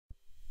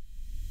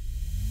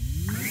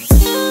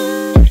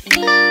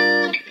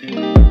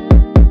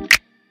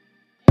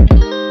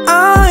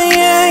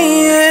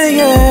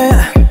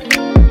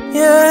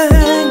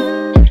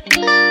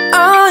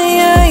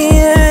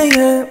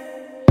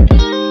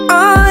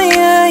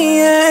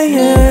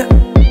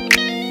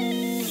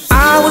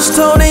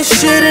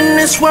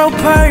this world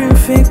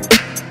perfect,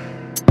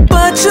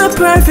 but you're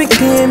perfect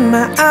in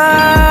my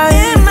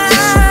eyes.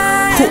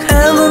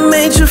 Whoever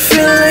made you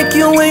feel like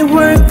you ain't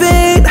worth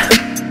it,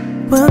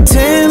 well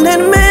damn, that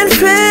man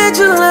fed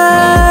your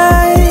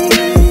lies.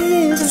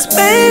 'Cause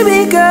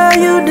baby girl,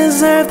 you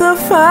deserve the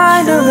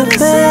finer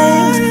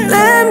things.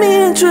 Let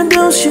me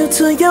introduce you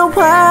to your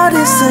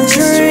wildest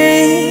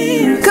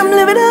dreams. Come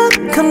live it up,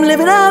 come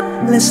live it up,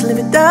 let's live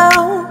it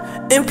down.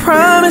 And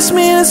promise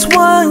me this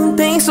one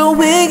thing so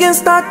we can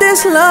start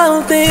this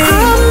love thing.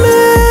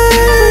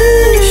 Promise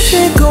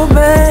you go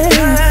back,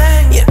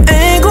 you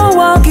ain't gon'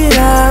 walk it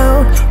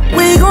out,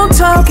 we gon'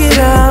 talk it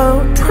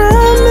out.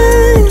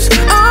 Promise,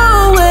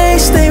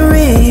 always stay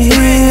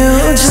real,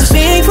 just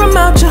speak from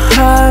out your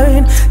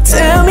heart,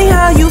 tell me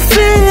how you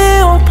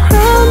feel.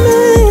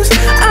 Promise,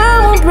 I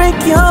won't break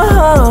your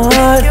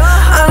heart,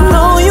 I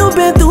know you've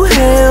been through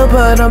hell,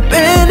 but I'll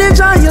bandage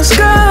all your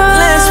scars.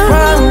 Let's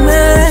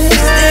promise,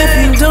 if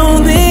you do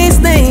these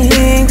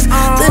things,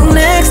 the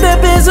next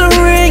step is a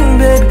ring,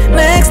 babe,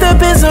 next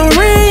step is a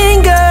ring,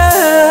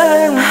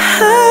 girl.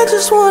 I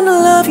just wanna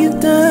love you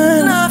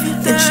done,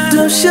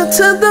 introduce you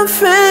to the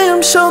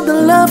fam, show the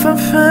love I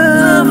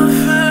found.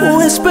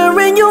 Whisper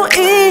in your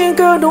ear,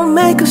 girl, don't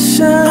make a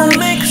sound.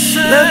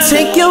 Now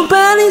take your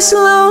body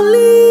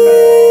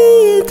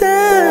slowly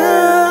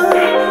down.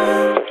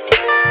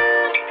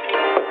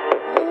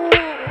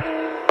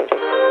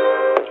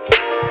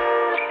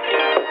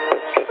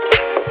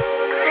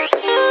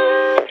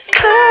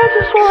 I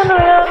just wanna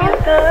love you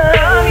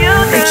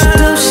down,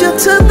 introduce you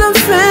to the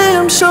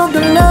fam, show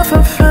the love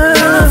I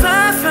found.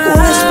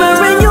 Whisper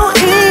in your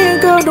ear,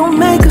 girl, don't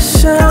make a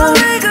sound.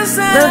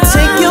 Now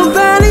take your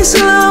body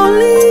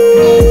slowly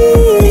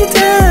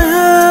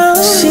down.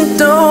 See,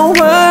 don't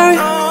worry,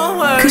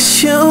 'cause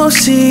you'll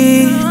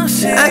see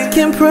I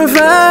can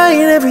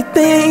provide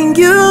everything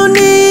you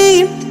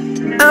need.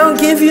 I'll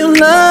give you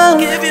love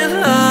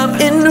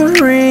in the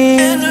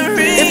ring,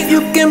 if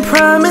you can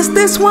promise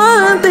this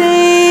one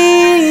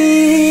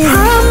thing.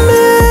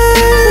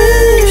 Promise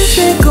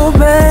you go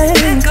back,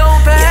 you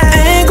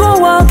ain't gon'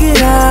 walk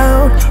it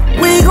out,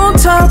 we gon'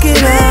 talk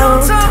it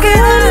out.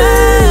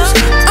 Promise,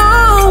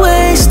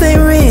 always stay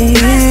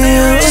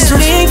real,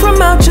 speak from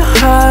out your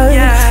heart,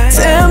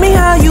 tell me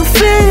how you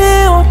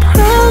feel.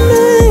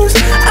 Promise,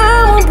 I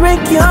won't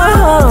break your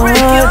heart,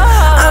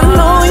 I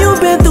know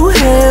you've been through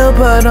hell,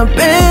 but I'll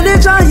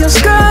bandage all your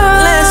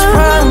scars. Let's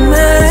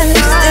promise,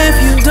 if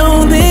you do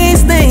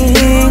these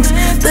things,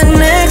 the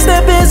next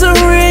step is a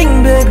ring,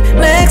 babe,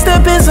 next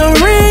step is a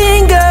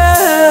ring,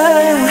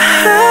 girl.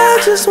 I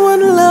just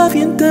wanna love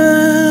you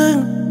done,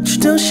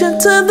 introduce you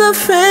to the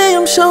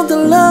fam, show the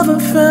love I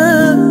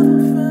found.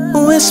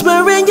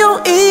 Whisper in your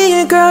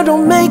ear, girl,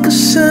 don't make a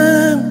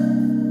sound.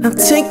 Now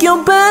take your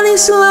body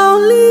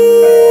slowly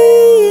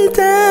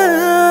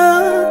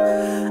down.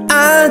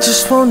 I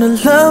just wanna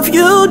love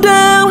you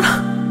down.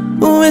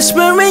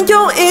 Whisper in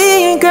your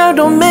ear, girl,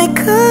 don't make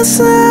a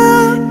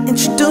sound.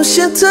 Introduce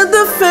you to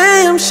the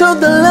fam, show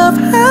the love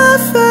I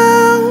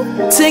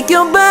found. Take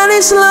your body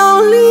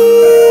slowly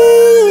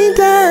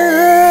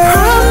down.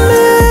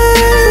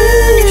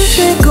 Promise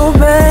you go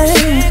back,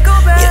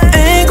 you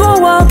ain't gon'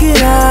 walk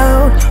it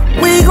out,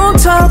 we gon'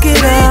 talk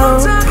it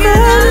out.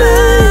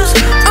 Promise,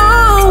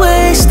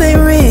 always stay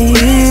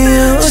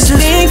real, just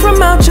speak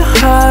from out your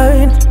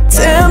heart,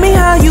 tell me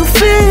how you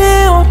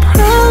feel.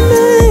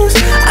 Promise,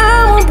 I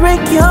won't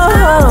break your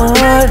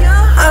heart,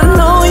 I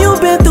know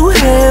you've been through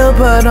hell,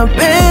 but I'll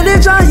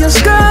bandage all your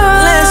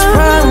scars. Let's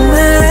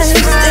promise,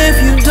 if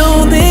you do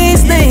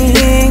these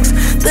things,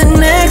 the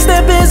next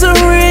step is a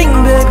ring,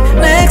 babe,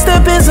 next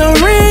step is a ring.